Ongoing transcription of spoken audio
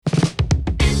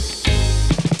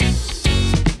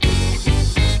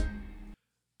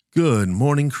Good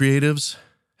morning, creatives.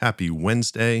 Happy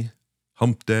Wednesday,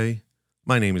 hump day.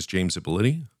 My name is James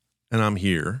Ippoliti, and I'm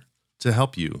here to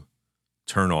help you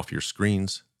turn off your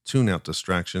screens, tune out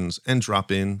distractions, and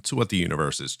drop in to what the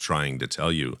universe is trying to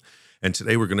tell you. And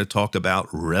today we're going to talk about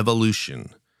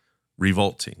revolution,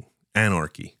 revolting,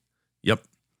 anarchy. Yep.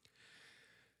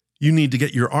 You need to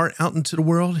get your art out into the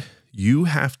world. You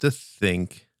have to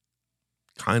think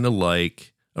kind of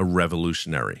like a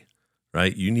revolutionary,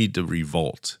 right? You need to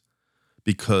revolt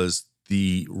because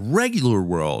the regular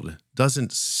world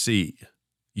doesn't see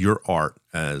your art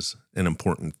as an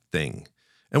important thing.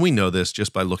 And we know this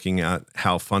just by looking at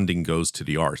how funding goes to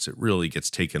the arts. It really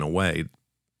gets taken away.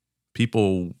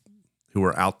 People who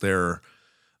are out there,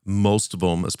 most of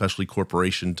them, especially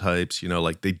corporation types,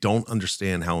 like they don't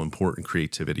understand how important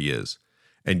creativity is.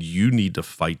 And you need to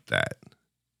fight that.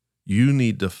 You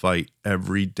need to fight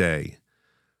every day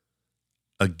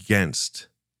against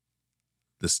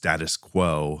the status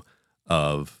quo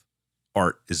of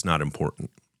art is not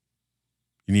important.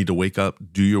 You need to wake up,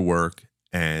 do your work,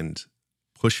 and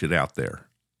push it out there.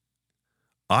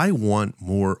 I want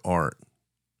more art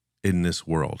in this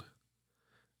world,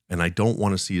 and I don't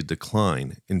want to see a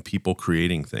decline in people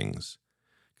creating things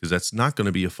because that's not going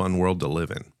to be a fun world to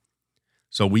live in.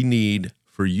 So we need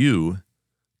for you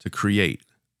to create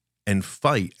and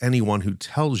fight anyone who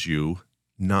tells you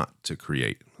not to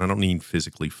create. I don't mean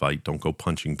physically fight. Don't go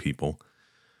punching people.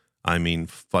 I mean,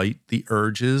 fight the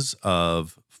urges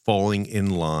of falling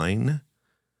in line.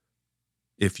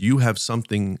 If you have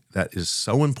something that is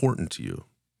so important to you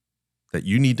that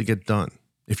you need to get done,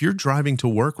 if you're driving to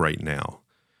work right now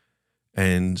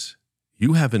and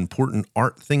you have important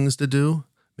art things to do,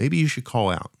 maybe you should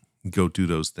call out and go do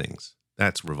those things.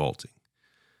 That's revolting.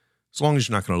 As long as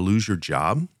you're not going to lose your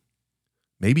job,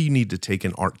 maybe you need to take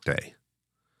an art day.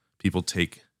 People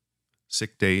take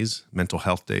sick days, mental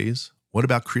health days. What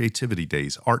about creativity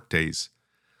days, art days?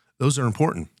 Those are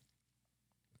important.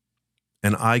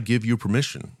 And I give you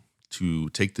permission to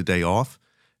take the day off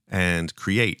and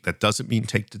create. That doesn't mean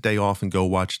take the day off and go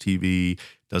watch TV.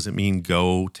 Doesn't mean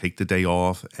go take the day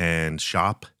off and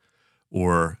shop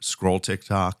or scroll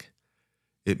TikTok.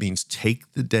 It means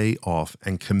take the day off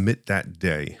and commit that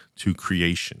day to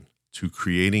creation, to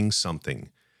creating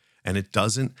something. And it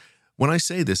doesn't, when I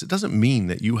say this, it doesn't mean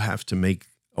that you have to make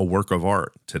a work of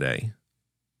art today,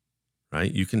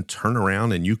 right? You can turn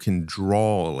around and you can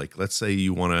draw, like let's say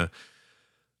you want to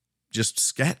just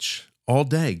sketch all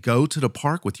day. Go to the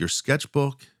park with your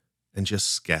sketchbook and just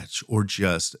sketch, or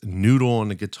just noodle on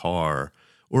the guitar,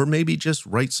 or maybe just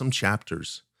write some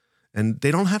chapters. And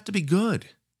they don't have to be good,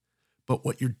 but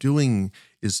what you're doing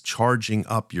is charging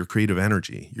up your creative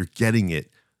energy. You're getting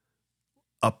it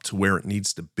up to where it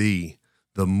needs to be.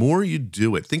 The more you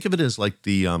do it, think of it as like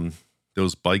the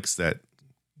those bikes that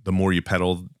the more you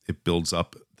pedal, it builds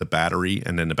up the battery,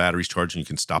 and then the battery's charged and you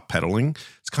can stop pedaling.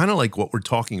 It's kind of like what we're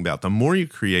talking about. The more you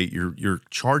create, you're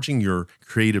charging your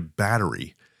creative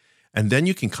battery, and then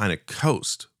you can kind of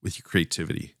coast with your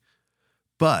creativity.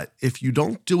 But if you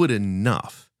don't do it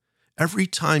enough, every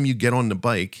time you get on the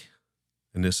bike,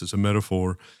 and this is a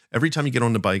metaphor, every time you get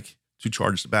on the bike to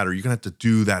charge the battery, you're going to have to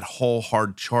do that whole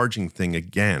hard charging thing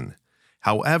again.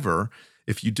 However,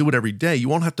 if you do it every day, you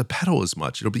won't have to pedal as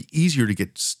much. It'll be easier to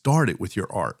get started with your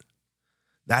art.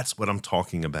 That's what I'm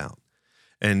talking about.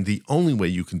 And the only way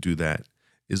you can do that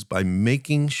is by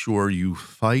making sure you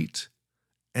fight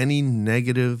any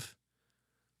negative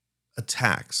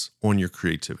attacks on your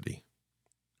creativity,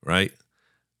 right?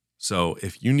 So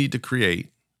if you need to create,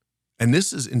 and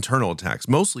this is internal attacks,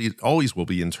 mostly it always will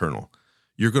be internal.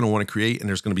 You're going to want to create, and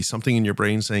there's going to be something in your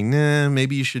brain saying, nah,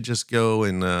 maybe you should just go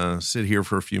and sit here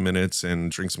for a few minutes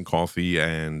and drink some coffee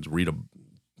and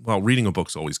reading a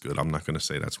book's always good. I'm not going to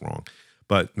say that's wrong,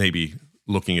 but maybe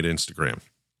looking at Instagram.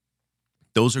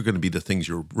 Those are going to be the things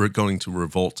you're going to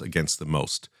revolt against the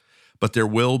most. But there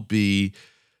will be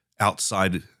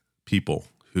outside people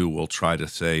who will try to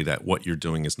say that what you're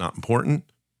doing is not important.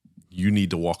 You need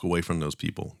to walk away from those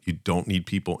people. You don't need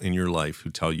people in your life who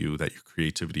tell you that your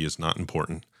creativity is not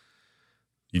important.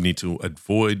 You need to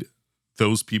avoid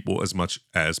those people as much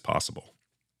as possible.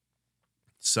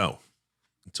 So,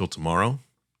 until tomorrow,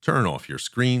 turn off your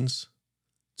screens,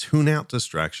 tune out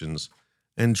distractions,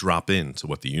 and drop in to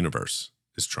what the universe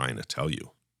is trying to tell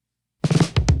you.